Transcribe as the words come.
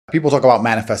People talk about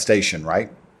manifestation,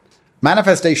 right?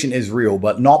 Manifestation is real,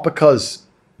 but not because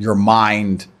your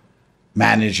mind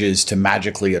manages to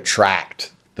magically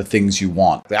attract the things you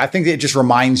want. I think it just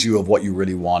reminds you of what you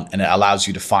really want, and it allows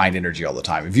you to find energy all the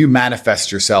time. If you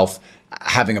manifest yourself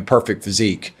having a perfect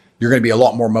physique, you're going to be a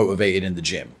lot more motivated in the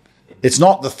gym. It's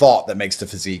not the thought that makes the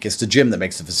physique, it's the gym that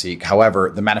makes the physique. However,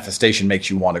 the manifestation makes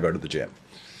you want to go to the gym.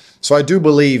 So I do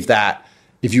believe that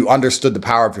if you understood the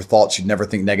power of your thoughts, you'd never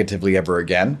think negatively ever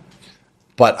again.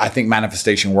 But I think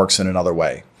manifestation works in another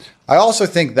way. I also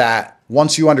think that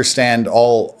once you understand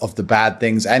all of the bad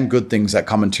things and good things that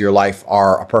come into your life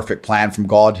are a perfect plan from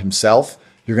God himself,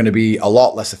 you're going to be a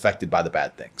lot less affected by the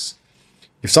bad things.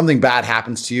 If something bad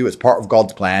happens to you, it's part of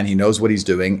God's plan. He knows what he's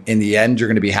doing. In the end, you're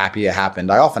going to be happy it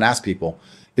happened. I often ask people,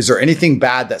 is there anything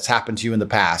bad that's happened to you in the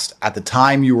past at the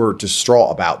time you were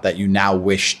distraught about that you now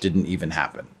wish didn't even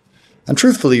happen? And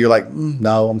truthfully, you're like,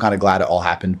 no, I'm kind of glad it all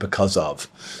happened because of.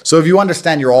 So if you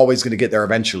understand you're always going to get there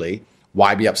eventually,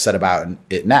 why be upset about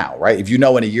it now, right? If you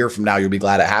know in a year from now you'll be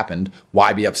glad it happened,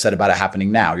 why be upset about it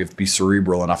happening now? You have to be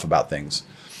cerebral enough about things.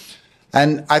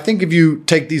 And I think if you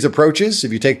take these approaches,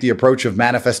 if you take the approach of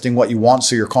manifesting what you want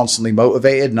so you're constantly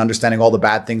motivated and understanding all the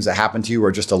bad things that happen to you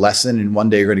are just a lesson and one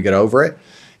day you're going to get over it,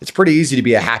 it's pretty easy to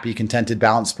be a happy, contented,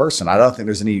 balanced person. I don't think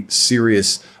there's any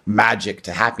serious magic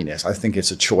to happiness. I think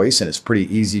it's a choice and it's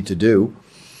pretty easy to do.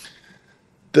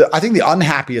 I think the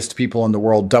unhappiest people in the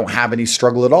world don't have any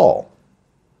struggle at all.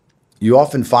 You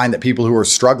often find that people who are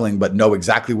struggling but know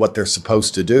exactly what they're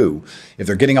supposed to do, if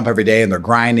they're getting up every day and they're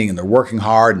grinding and they're working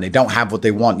hard and they don't have what they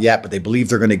want yet, but they believe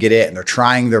they're going to get it and they're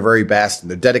trying their very best and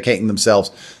they're dedicating themselves,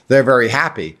 they're very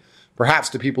happy. Perhaps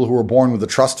the people who are born with a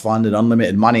trust fund and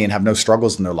unlimited money and have no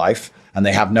struggles in their life and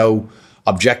they have no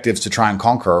objectives to try and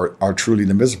conquer are truly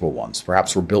the miserable ones.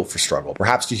 Perhaps we're built for struggle.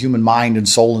 Perhaps the human mind and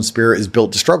soul and spirit is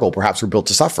built to struggle. Perhaps we're built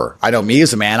to suffer. I know me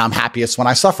as a man, I'm happiest when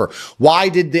I suffer. Why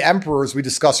did the emperors we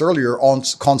discussed earlier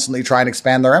constantly try and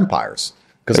expand their empires?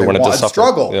 Because they wanted to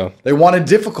struggle. Yeah. They wanted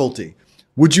difficulty.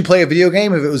 Would you play a video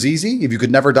game if it was easy? If you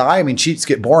could never die? I mean, cheats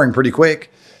get boring pretty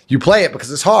quick. You play it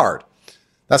because it's hard.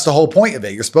 That's the whole point of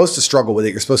it. You're supposed to struggle with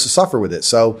it. You're supposed to suffer with it.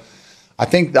 So I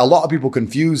think a lot of people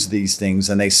confuse these things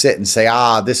and they sit and say,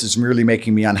 this is merely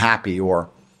making me unhappy. Or,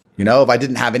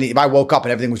 if I woke up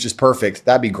and everything was just perfect,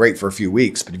 that'd be great for a few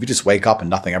weeks. But if you just wake up and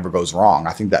nothing ever goes wrong,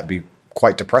 I think that'd be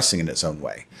quite depressing in its own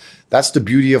way. That's the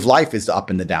beauty of life, is the up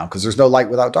and the down, because there's no light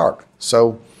without dark.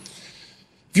 So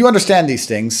if you understand these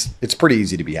things, it's pretty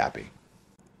easy to be happy.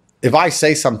 If I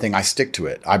say something, I stick to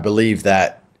it. I believe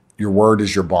that your word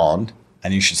is your bond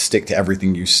and you should stick to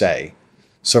everything you say.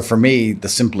 So for me, the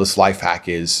simplest life hack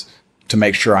is to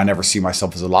make sure I never see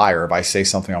myself as a liar. If I say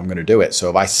something, I'm going to do it. So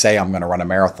if I say I'm going to run a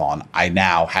marathon, I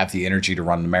now have the energy to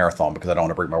run the marathon because I don't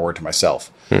want to break my word to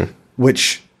myself.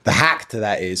 Which the hack to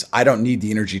that is I don't need the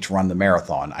energy to run the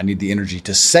marathon. I need the energy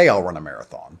to say I'll run a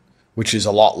marathon, which is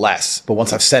a lot less. But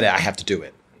once I've said it, I have to do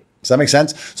it. Does that make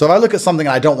sense? So if I look at something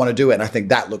and I don't want to do it and I think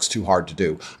that looks too hard to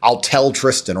do, I'll tell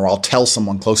Tristan or I'll tell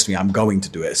someone close to me I'm going to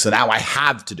do it. So now I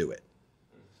have to do it.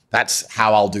 That's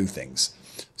how I'll do things.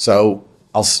 So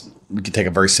we can take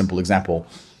a very simple example.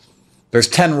 There's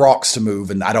 10 rocks to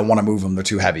move and I don't want to move them. They're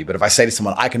too heavy. But if I say to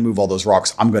someone, I can move all those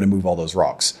rocks, I'm going to move all those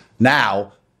rocks.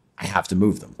 Now I have to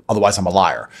move them. Otherwise I'm a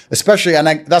liar. Especially, and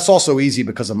that's also easy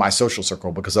because of my social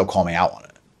circle, because they'll call me out on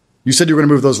it. You said you were going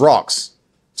to move those rocks.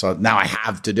 So now I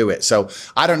have to do it. So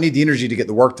I don't need the energy to get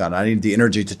the work done. I need the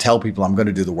energy to tell people I'm going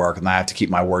to do the work, and I have to keep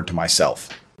my word to myself,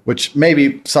 which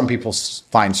maybe some people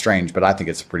find strange, but I think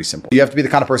it's pretty simple. You have to be the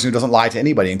kind of person who doesn't lie to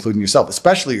anybody, including yourself,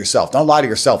 especially yourself. Don't lie to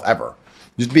yourself ever.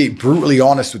 Just be brutally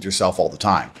honest with yourself all the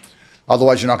time.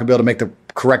 Otherwise, you're not going to be able to make the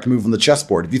correct move on the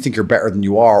chessboard. If you think you're better than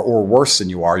you are or worse than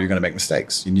you are, you're going to make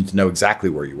mistakes. You need to know exactly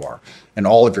where you are and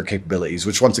all of your capabilities,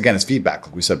 which once again is feedback,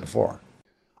 like we said before.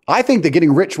 I think that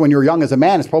getting rich when you're young as a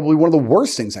man is probably one of the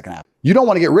worst things that can happen. You don't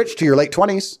want to get rich till your late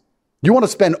 20s. You want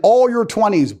to spend all your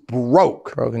 20s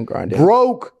broke. Broke and grinding.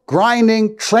 Broke,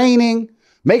 grinding, training,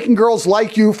 making girls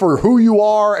like you for who you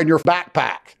are and your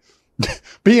backpack.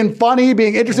 Being funny,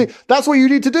 being interesting. That's what you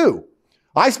need to do.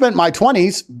 I spent my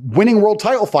 20s winning world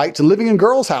title fights and living in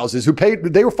girls' houses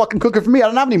they were fucking cooking for me. I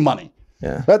didn't have any money.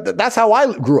 Yeah. That's how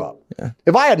I grew up. Yeah.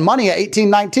 If I had money at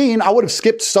 18, 19, I would have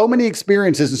skipped so many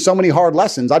experiences and so many hard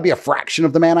lessons. I'd be a fraction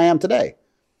of the man I am today.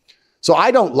 So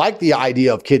I don't like the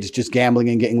idea of kids just gambling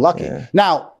and getting lucky. Yeah.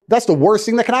 Now, that's the worst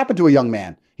thing that can happen to a young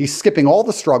man. He's skipping all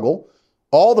the struggle,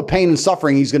 all the pain and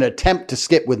suffering he's going to attempt to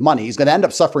skip with money. He's going to end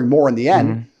up suffering more in the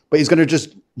end, but he's going to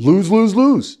just lose.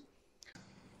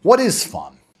 What is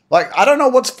fun? Like, I don't know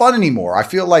what's fun anymore. I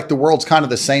feel like the world's kind of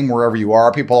the same wherever you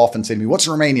are. People often say to me, what's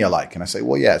Romania like? And I say,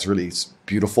 well, yeah, it's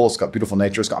beautiful. It's got beautiful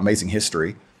nature. It's got amazing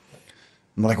history.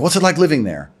 And they're like, what's it like living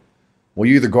there? Well,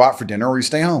 you either go out for dinner or you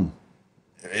stay home.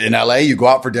 In LA, you go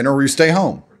out for dinner or you stay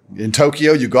home. In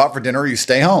Tokyo, you go out for dinner or you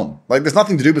stay home. Like, there's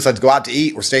nothing to do besides go out to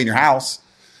eat or stay in your house.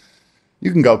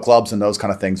 You can go clubs and those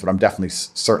kind of things, but I'm definitely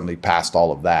certainly past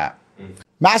all of that.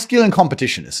 Masculine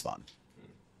competition is fun.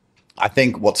 I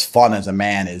think what's fun as a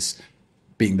man is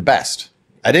being the best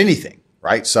at anything,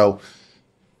 right? So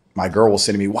my girl will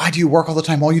say to me, why do you work all the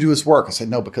time? All you do is work. I said,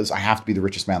 no, because I have to be the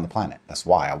richest man on the planet. That's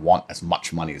why I want as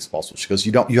much money as possible. She goes,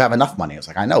 you have enough money. I was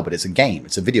like, I know, but it's a game.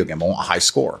 It's a video game. I want a high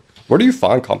score. Where do you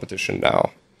find competition now?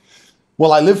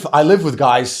 Well, I live with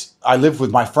guys. I live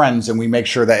with my friends, and we make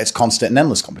sure that it's constant and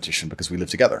endless competition because we live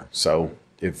together. So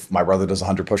if my brother does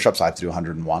 100 push-ups, I have to do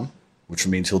 101, which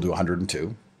means he'll do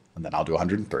 102, and then I'll do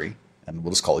 103. And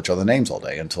we'll just call each other names all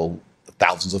day until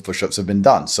thousands of push-ups have been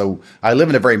done. So I live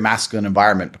in a very masculine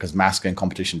environment because masculine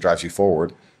competition drives you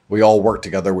forward. We all work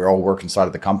together. We all work inside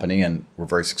of the company, and we're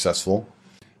very successful.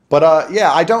 But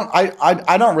yeah, I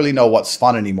don't really know what's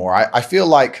fun anymore.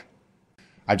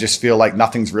 I just feel like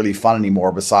nothing's really fun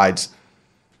anymore besides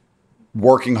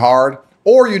working hard,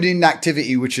 or you need an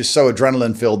activity which is so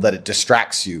adrenaline filled that it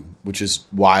distracts you, which is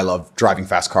why I love driving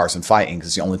fast cars and fighting, because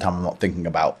it's the only time I'm not thinking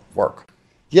about work.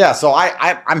 Yeah, so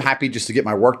I'm happy just to get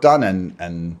my work done,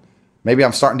 and maybe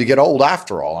I'm starting to get old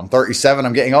after all. I'm 37,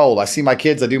 I'm getting old. I see my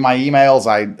kids, I do my emails,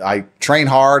 I train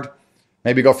hard,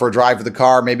 maybe go for a drive with the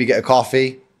car, maybe get a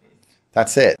coffee.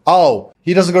 That's it. Oh,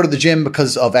 he doesn't go to the gym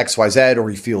because of XYZ or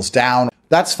he feels down.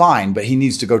 That's fine, but he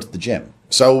needs to go to the gym.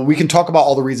 So we can talk about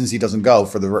all the reasons he doesn't go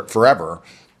forever.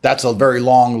 That's a very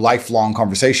long, lifelong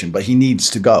conversation, but he needs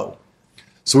to go.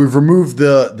 So we've removed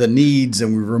the needs,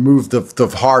 and we've removed the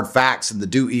hard facts and the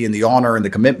duty and the honor and the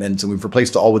commitments, and we've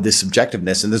replaced it all with this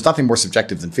subjectiveness. And there's nothing more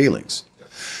subjective than feelings.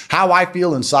 How I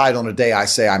feel inside on a day I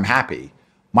say I'm happy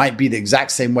might be the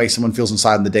exact same way someone feels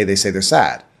inside on the day they say they're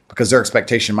sad, because their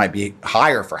expectation might be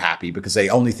higher for happy because they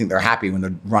only think they're happy when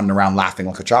they're running around laughing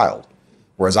like a child.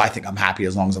 Whereas I think I'm happy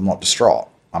as long as I'm not distraught.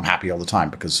 I'm happy all the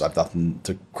time because I've nothing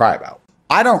to cry about.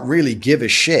 I don't really give a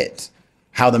shit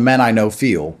how the men I know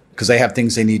feel because they have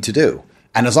things they need to do.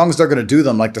 And as long as they're going to do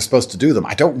them like they're supposed to do them,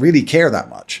 I don't really care that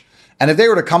much. And if they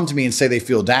were to come to me and say they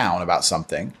feel down about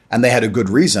something and they had a good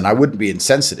reason, I wouldn't be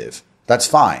insensitive. That's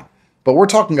fine. But we're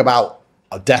talking about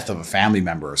a death of a family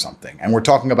member or something. And we're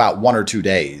talking about 1 or 2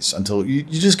 days until you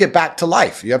just get back to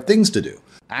life. You have things to do.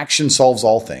 Action solves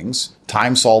all things.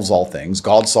 Time solves all things.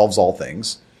 God solves all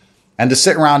things. And to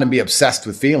sit around and be obsessed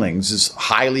with feelings is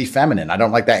highly feminine. I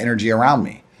don't like that energy around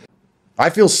me. I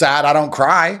feel sad. I don't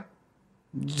cry.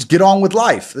 Just get on with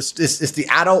life. It's the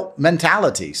adult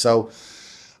mentality. So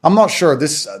I'm not sure.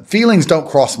 Feelings don't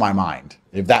cross my mind,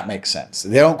 if that makes sense.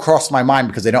 They don't cross my mind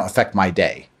because they don't affect my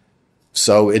day.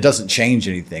 So it doesn't change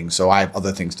anything. So I have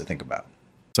other things to think about.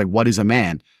 It's like, what is a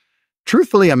man?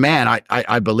 Truthfully, a man,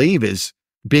 I believe, is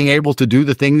being able to do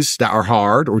the things that are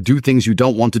hard or do things you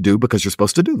don't want to do because you're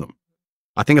supposed to do them.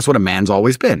 I think that's what a man's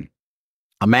always been.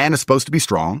 A man is supposed to be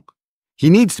strong. He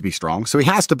needs to be strong, so he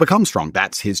has to become strong.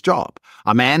 That's his job.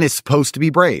 A man is supposed to be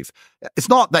brave. It's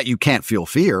not that you can't feel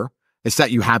fear. It's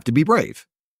that you have to be brave.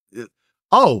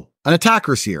 Oh, an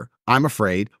attacker's here. I'm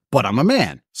afraid, but I'm a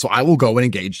man, so I will go and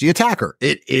engage the attacker.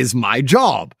 It is my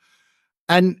job.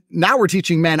 And now we're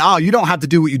teaching men, you don't have to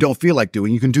do what you don't feel like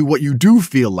doing. You can do what you do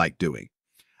feel like doing.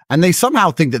 And they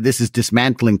somehow think that this is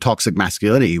dismantling toxic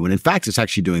masculinity, when in fact it's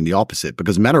actually doing the opposite,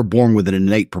 because men are born with an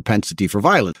innate propensity for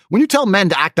violence. When you tell men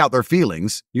to act out their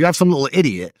feelings, you have some little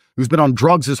idiot who's been on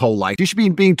drugs his whole life. You should be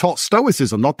being taught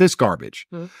stoicism, not this garbage.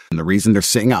 And the reason they're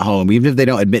sitting at home, even if they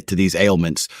don't admit to these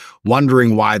ailments,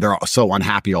 wondering why they're so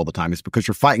unhappy all the time, is because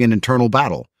you're fighting an internal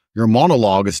battle. Your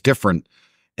monologue is different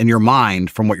in your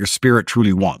mind from what your spirit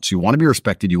truly wants. You want to be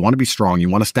respected. You want to be strong. You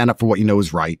want to stand up for what you know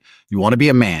is right. You want to be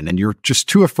a man, and you're just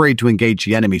too afraid to engage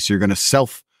the enemy. So you're going to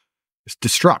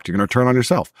self-destruct. You're going to turn on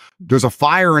yourself. There's a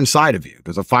fire inside of you.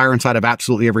 There's a fire inside of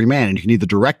absolutely every man. And you can either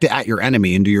direct it at your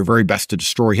enemy and do your very best to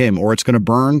destroy him, or it's going to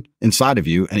burn inside of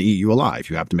you and eat you alive.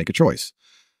 You have to make a choice.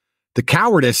 The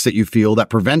cowardice that you feel that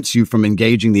prevents you from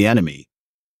engaging the enemy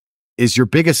is the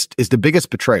biggest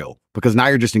betrayal, because now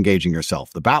you're just engaging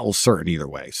yourself. The battle's certain either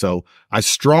way. So I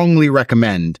strongly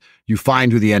recommend you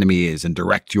find who the enemy is and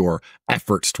direct your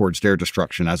efforts towards their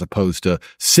destruction, as opposed to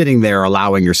sitting there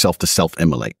allowing yourself to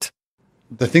self-immolate.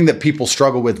 The thing that people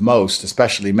struggle with most,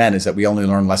 especially men, is that we only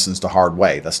learn lessons the hard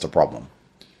way. That's the problem.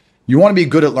 You want to be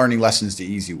good at learning lessons the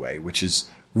easy way, which is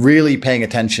really paying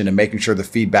attention and making sure the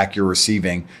feedback you're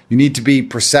receiving, you need to be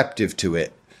perceptive to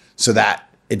it so that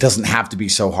it doesn't have to be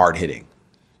so hard hitting.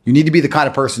 You need to be the kind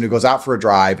of person who goes out for a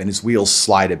drive and his wheels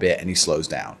slide a bit and he slows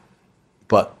down.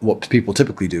 But what people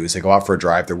typically do is they go out for a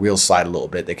drive, their wheels slide a little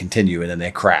bit, they continue, and then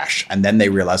they crash. And then they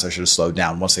realize I should have slowed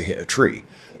down once they hit a tree.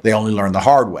 They only learn the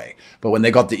hard way. But when they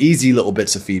got the easy little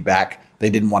bits of feedback, they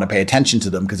didn't want to pay attention to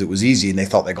them because it was easy and they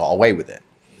thought they got away with it.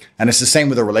 And it's the same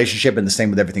with a relationship and the same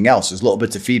with everything else. There's little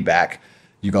bits of feedback.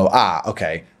 You go,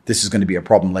 okay, this is going to be a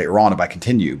problem later on if I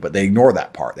continue. But they ignore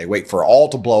that part. They wait for it all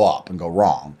to blow up and go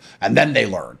wrong. And then they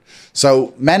learn.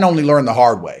 So men only learn the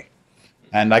hard way.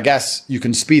 And I guess you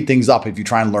can speed things up if you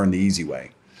try and learn the easy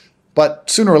way. But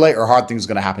sooner or later, hard things are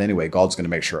going to happen anyway. God's going to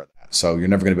make sure of that. So you're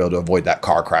never going to be able to avoid that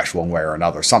car crash one way or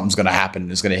another. Something's going to happen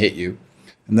and it's going to hit you.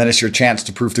 And then it's your chance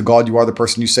to prove to God you are the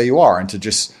person you say you are, and to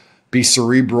just be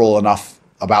cerebral enough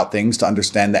about things to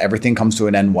understand that everything comes to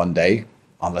an end one day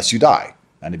unless you die.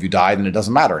 And if you die, then it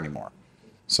doesn't matter anymore.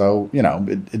 So,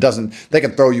 it doesn't, they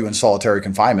can throw you in solitary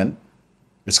confinement.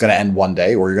 It's going to end one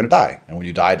day or you're going to die. And when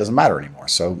you die, it doesn't matter anymore.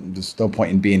 So there's no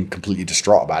point in being completely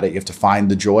distraught about it. You have to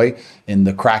find the joy in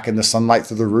the crack in the sunlight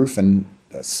through the roof. And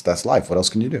that's life. What else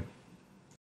can you do?